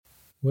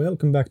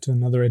Welcome back to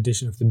another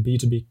edition of the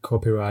B2B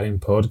Copywriting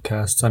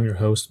Podcast. I'm your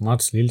host,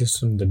 Mats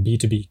Liljeström, the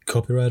B2B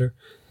Copywriter.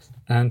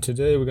 And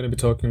today we're going to be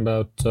talking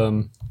about...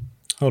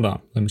 hold on,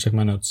 let me check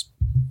my notes.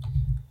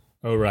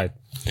 All right.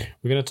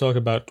 We're going to talk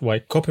about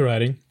why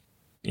copywriting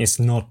is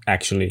not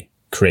actually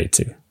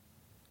creative.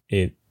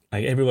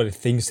 Everybody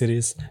thinks it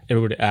is,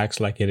 everybody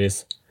acts like it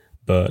is,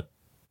 but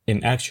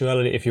in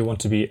actuality, if you want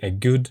to be a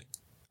good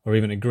or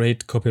even a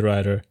great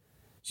copywriter,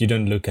 you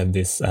don't look at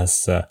this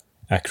as a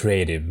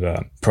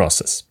creative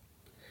process.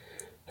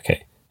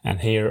 Okay, and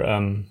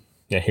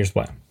here's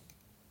why.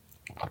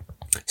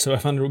 So I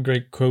found a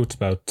great quote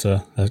about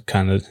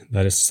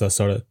that is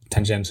sort of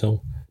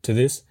tangential to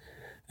this,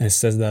 and it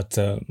says that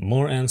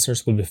more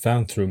answers will be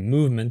found through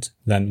movement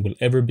than will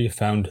ever be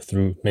found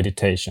through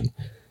meditation.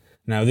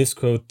 Now, this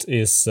quote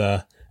is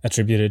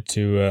attributed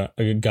to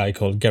a guy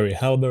called Gary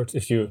Halbert.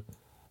 If you've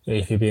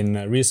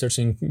been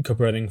researching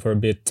copywriting for a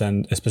bit,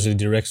 and especially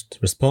direct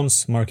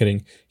response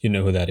marketing, you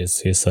know who that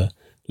is. He's a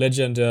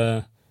legend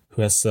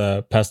who has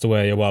passed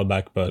away a while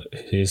back, but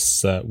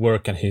his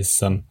work and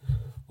his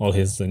all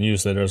his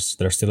newsletters,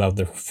 they're still out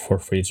there for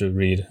free to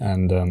read,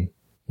 and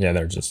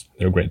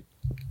they're great.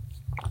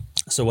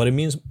 So what it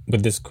means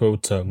with this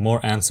quote, more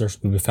answers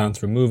will be found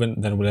through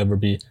movement than will ever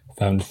be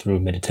found through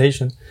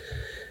meditation,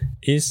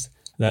 is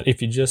that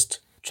if you just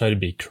try to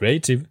be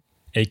creative,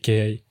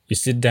 aka you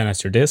sit down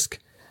at your desk,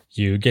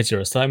 you get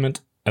your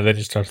assignment, and then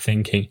you start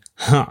thinking,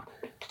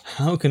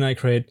 how can I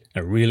create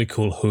a really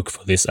cool hook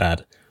for this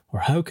ad? Or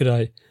how could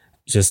I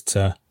just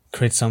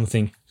create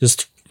something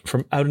just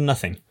from out of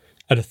nothing,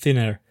 out of thin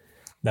air,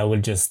 that will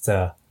just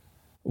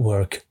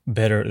work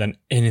better than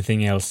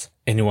anything else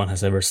anyone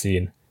has ever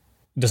seen?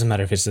 It doesn't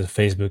matter if it's a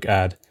Facebook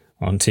ad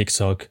on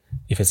TikTok,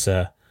 if it's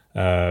a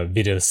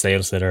video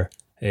sales letter,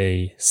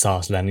 a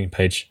SaaS landing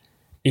page.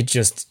 It's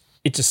just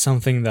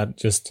something that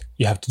just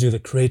you have to do the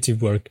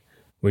creative work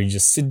where you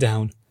just sit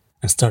down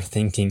and start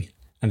thinking,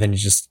 and then you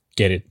just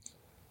get it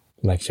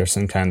like you're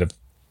some kind of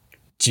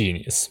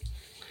genius.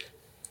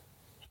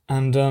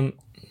 And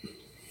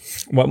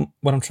what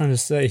I'm trying to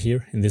say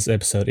here in this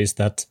episode is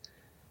that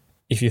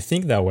if you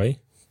think that way,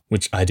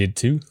 which I did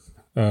too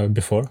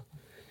before,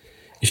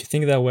 if you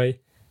think that way,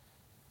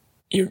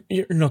 you're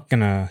not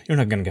gonna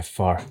get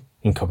far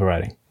in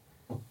copywriting.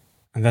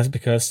 And that's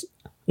because,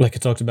 like I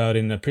talked about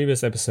in a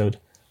previous episode,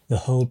 the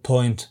whole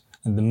point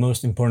and the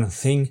most important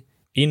thing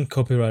in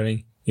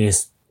copywriting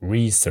is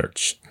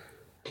research.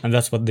 And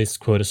that's what this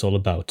quote is all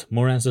about.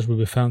 More answers will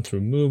be found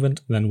through movement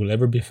than will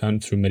ever be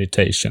found through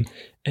meditation,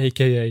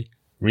 aka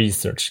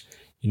research.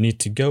 You need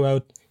to go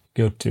out,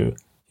 you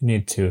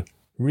need to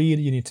read,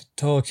 you need to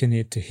talk, you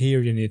need to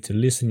hear, you need to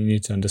listen, you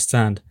need to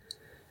understand.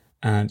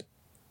 And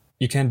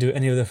you can't do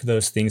any of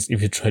those things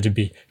if you try to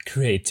be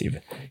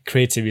creative.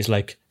 Creative is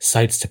like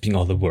sidestepping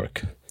all the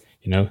work,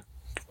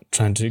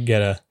 trying to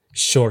get a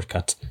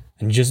shortcut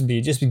and just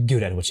be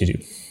good at what you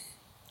do.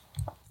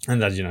 And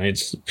that,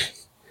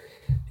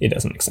 it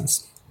doesn't make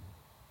sense.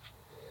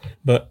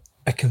 But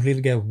I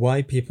completely get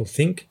why people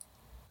think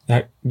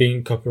that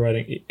being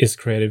copywriting is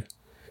creative,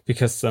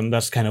 because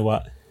that's kind of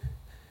what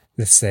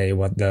you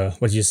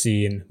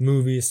see in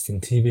movies,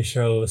 in TV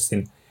shows,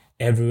 in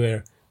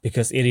everywhere,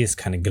 because it is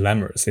kind of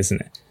glamorous,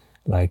 isn't it?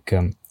 Like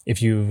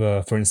if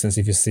you've, for instance,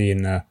 if you see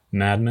in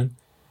Mad Men,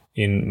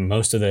 in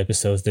most of the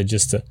episodes, they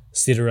just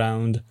sit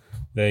around,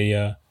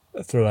 they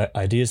throw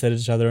ideas at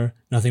each other,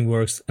 nothing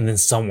works, and then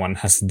someone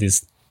has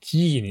this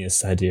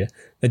genius idea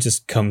that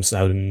just comes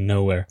out of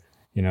nowhere.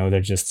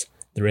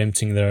 They're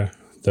emptying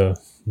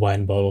the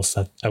wine bottles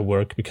at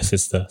work because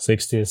it's the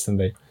 60s, and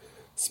they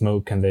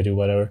smoke and they do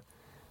whatever,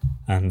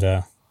 and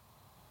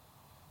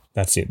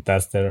that's it.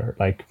 That's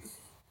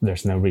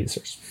there's no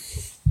research.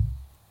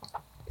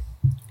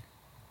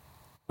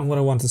 And what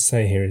I want to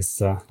say here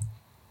is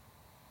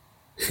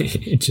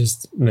it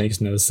just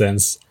makes no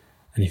sense.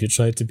 And if you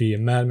try to be a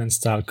Mad Men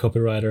style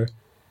copywriter,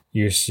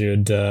 you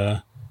should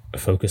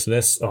focus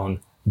less on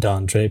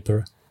Don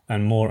Draper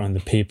and more on the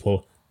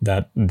people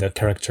that the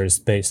character is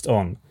based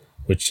on,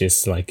 which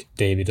is like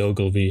David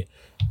Ogilvy,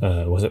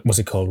 what's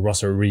it called,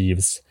 Russell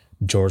Reeves,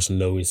 George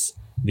Lois,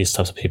 these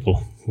types of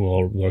people who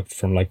all worked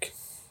from the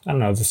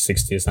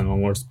 60s and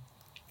onwards.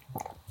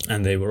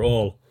 And they were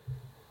all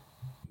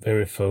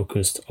very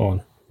focused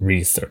on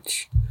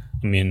research.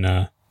 I mean,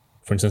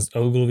 for instance,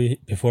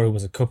 Ogilvy, before he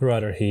was a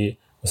copywriter, he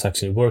was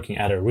actually working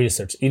at a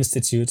research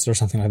institute or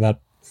something like that,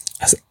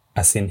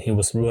 as in he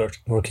was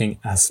working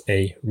as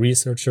a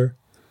researcher.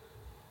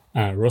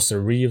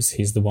 Russell Reeves,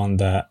 he's the one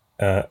that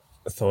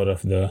thought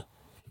of the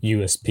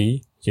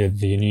USP,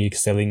 the unique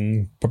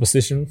selling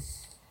proposition,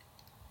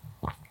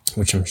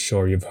 which I'm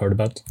sure you've heard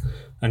about.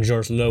 And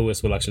George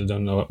Lois, well, actually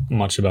don't know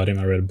much about him.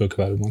 I read a book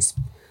about it once.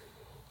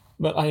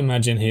 But I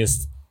imagine he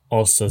is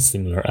also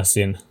similar, as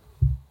in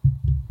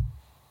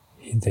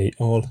they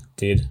all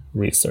did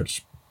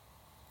research.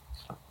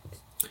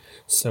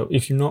 So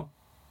if you're not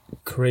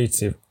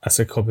creative as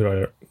a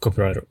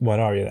copywriter, what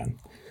are you then?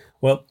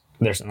 Well,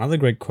 there's another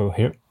great quote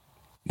here,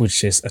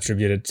 which is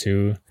attributed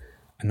to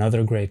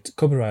another great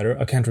copywriter.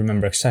 I can't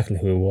remember exactly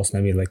who it was,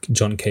 maybe like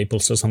John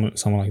Caples or someone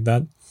like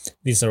that.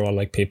 These are all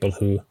like people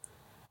who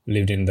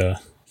lived in the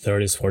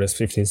 30s, 40s,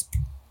 50s.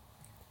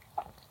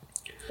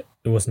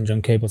 It wasn't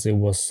John Caples, it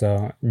was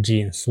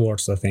Gene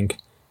Schwartz, I think,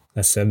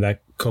 that said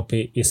that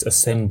copy is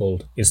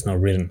assembled, it's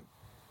not written.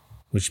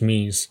 Which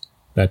means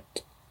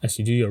that as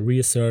you do your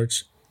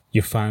research,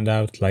 you find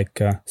out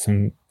like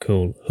some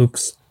cool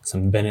hooks,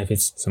 some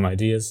benefits, some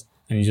ideas,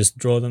 and you just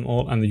draw them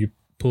all and you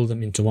pull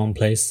them into one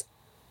place,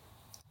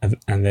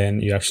 and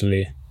then you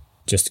actually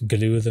just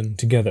glue them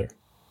together.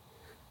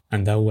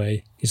 And that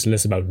way it's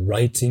less about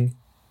writing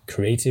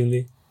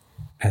creatively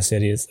as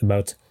it is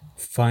about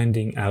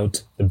finding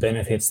out the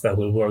benefits that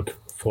will work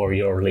for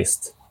your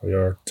list or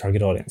your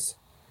target audience.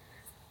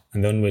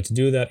 And the only way to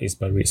do that is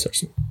by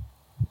researching.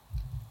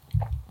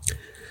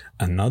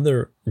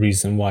 Another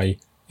reason why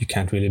you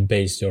can't really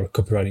base your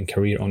copywriting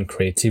career on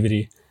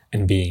creativity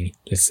and being,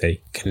 let's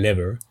say,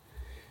 clever,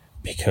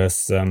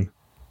 because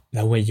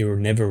that way you're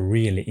never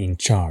really in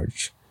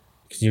charge.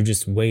 Because you're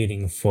just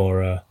waiting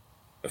for a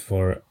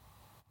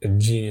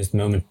genius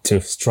moment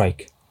to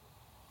strike.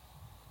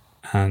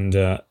 And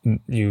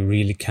you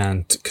really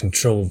can't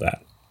control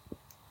that.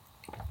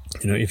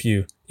 If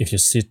you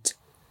sit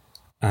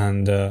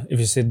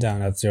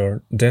down at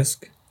your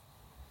desk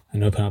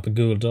and open up a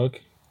Google Doc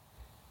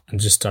and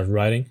just start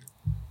writing,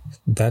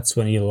 that's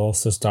when you'll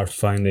also start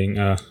finding,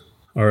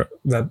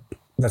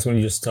 that's when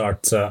you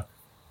start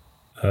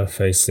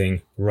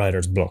facing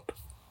writer's block.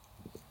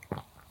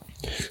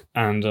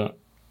 And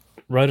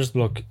writer's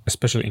block,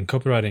 especially in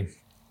copywriting,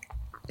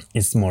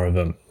 is more of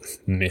a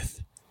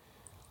myth.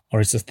 Or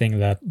it's a thing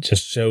that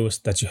just shows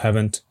that you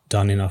haven't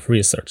done enough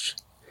research.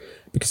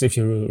 Because if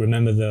you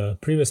remember the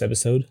previous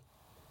episode,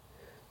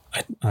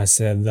 I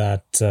said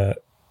that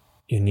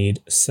you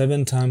need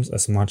 7 times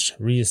as much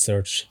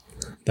research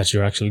that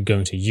you're actually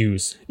going to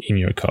use in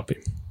your copy.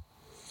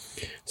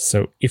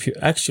 So if you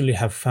actually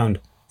have found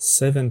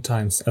 7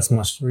 times as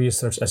much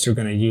research as you're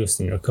going to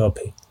use in your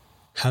copy,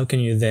 how can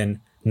you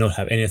then not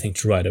have anything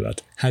to write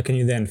about? How can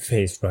you then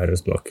face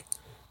writer's block?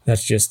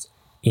 That's just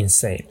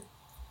insane.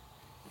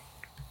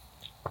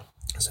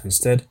 So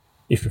instead,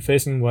 if you're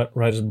facing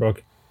writer's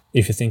block,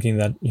 if you're thinking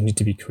that you need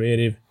to be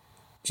creative,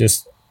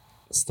 just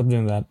stop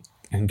doing that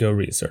and go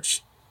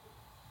research.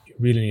 You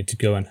really need to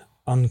go and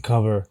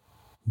uncover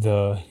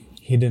the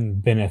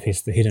hidden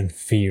benefits, the hidden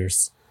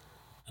fears,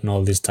 and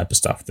all this type of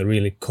stuff, the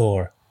really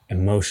core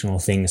emotional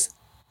things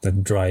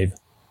that drive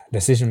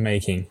decision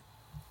making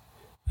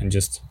and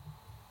just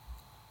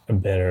a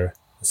better,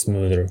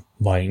 smoother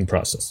buying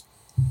process.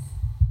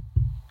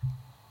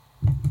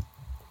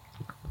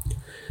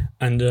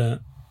 And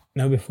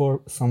now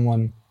before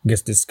someone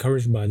gets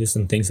discouraged by this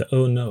and thinks that,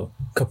 oh no,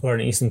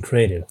 copywriting isn't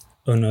creative.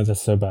 Oh no,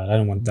 that's so bad. I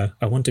don't want that.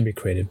 I want to be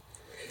creative.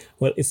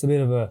 Well, it's a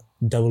bit of a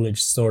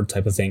double-edged sword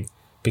type of thing,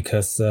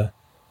 because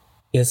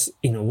yes,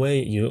 in a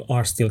way you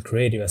are still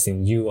creative, as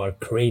in you are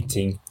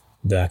creating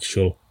the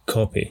actual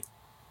copy,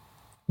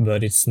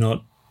 but it's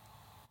not,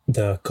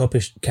 the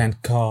copy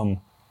can't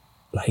come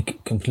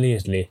like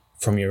completely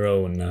from your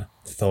own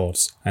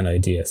thoughts and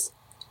ideas.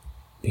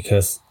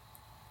 Because,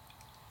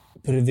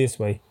 put it this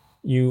way,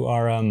 you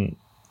are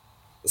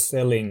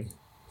selling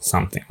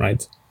something,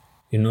 right?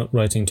 You're not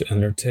writing to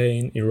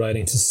entertain, you're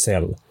writing to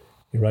sell.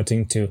 You're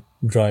writing to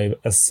drive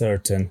a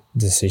certain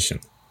decision.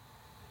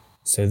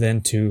 So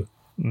then to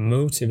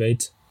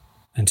motivate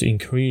and to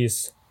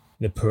increase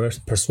the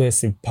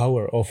persuasive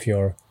power of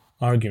your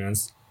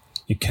arguments,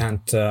 you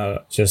can't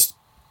just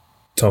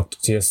talk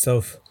to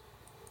yourself.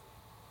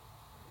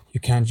 You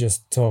can't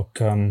just talk,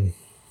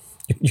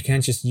 you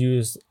can't just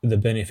use the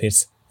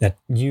benefits that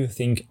you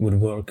think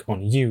would work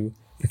on you,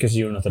 because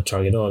you're not the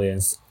target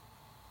audience.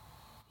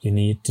 You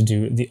need to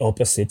do the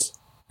opposite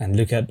and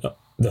look at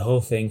the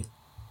whole thing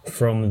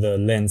from the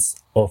lens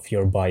of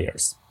your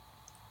buyers.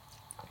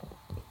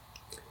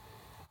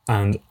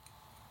 And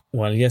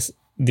while yes,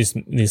 this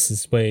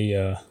is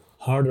way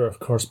harder, of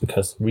course,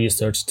 because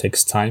research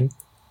takes time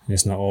and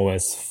it's not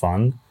always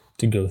fun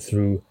to go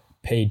through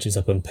pages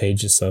upon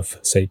pages of,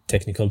 say,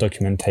 technical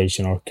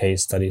documentation or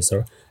case studies,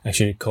 or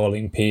actually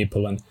calling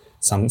people, and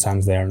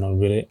sometimes they are not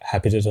really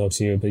happy to talk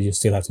to you, but you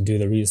still have to do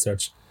the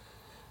research.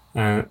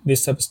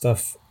 This type of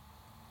stuff,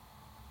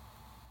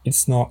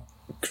 it's not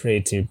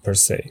creative per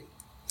se.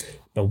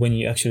 But when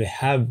you actually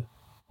have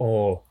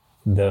all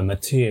the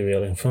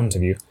material in front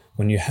of you,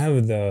 when you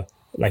have the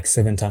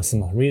 7 times as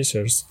much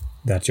research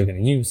that you're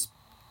going to use,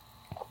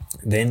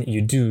 then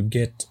you do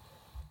get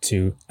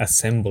to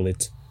assemble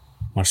it,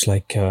 much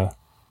like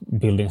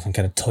building some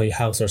kind of toy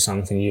house or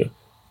something. You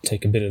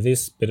take a bit of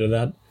this, bit of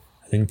that,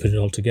 and then you put it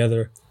all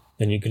together.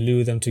 Then you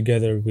glue them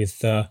together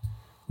with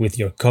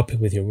your copy,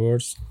 with your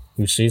words,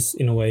 which is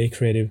in a way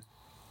creative.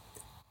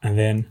 And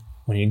then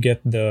when you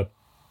get the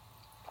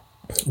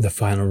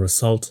final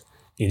result,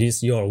 it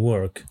is your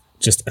work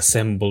just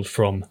assembled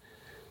from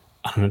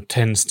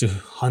tens to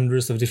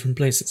hundreds of different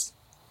places.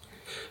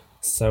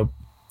 So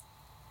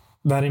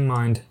that in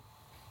mind,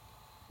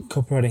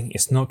 copywriting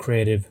is not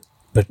creative,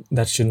 but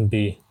that shouldn't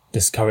be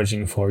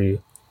discouraging for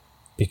you,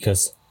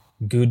 because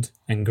good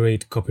and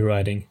great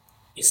copywriting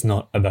is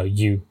not about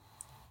you,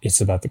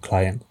 it's about the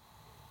client.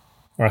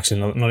 Or actually,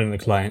 not even the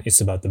client,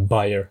 it's about the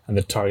buyer and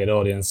the target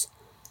audience,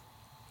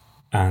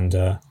 and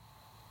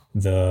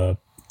the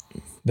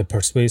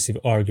persuasive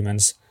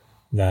arguments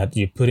that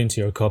you put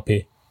into your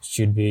copy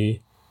should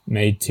be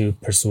made to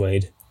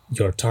persuade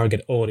your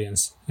target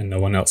audience and no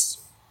one else.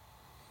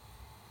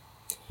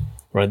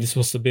 Right, this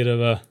was a bit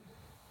of a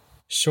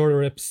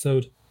shorter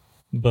episode,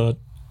 but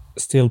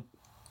still,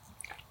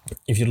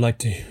 if you'd like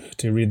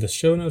to read the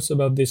show notes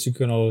about this, you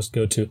can always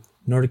go to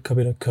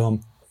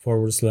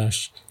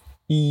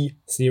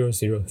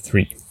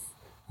nordiccopy.com/E003,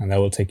 and that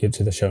will take you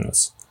to the show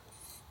notes.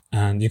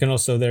 And you can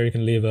also there, you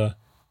can leave a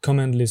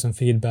comment, leave some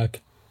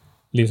feedback,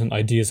 leave some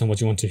ideas on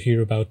what you want to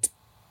hear about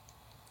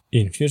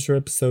in future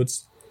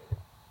episodes.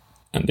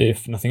 And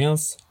if nothing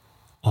else,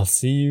 I'll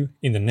see you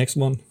in the next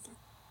one.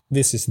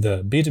 This is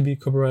the B2B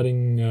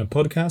Copywriting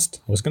podcast.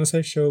 I was going to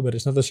say show, but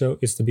it's not the show.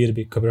 It's the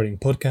B2B Copywriting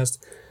podcast.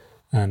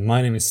 And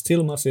my name is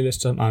still Mats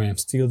Lilleström. I am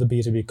still the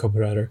B2B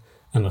Copywriter.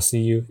 And I'll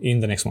see you in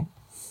the next one.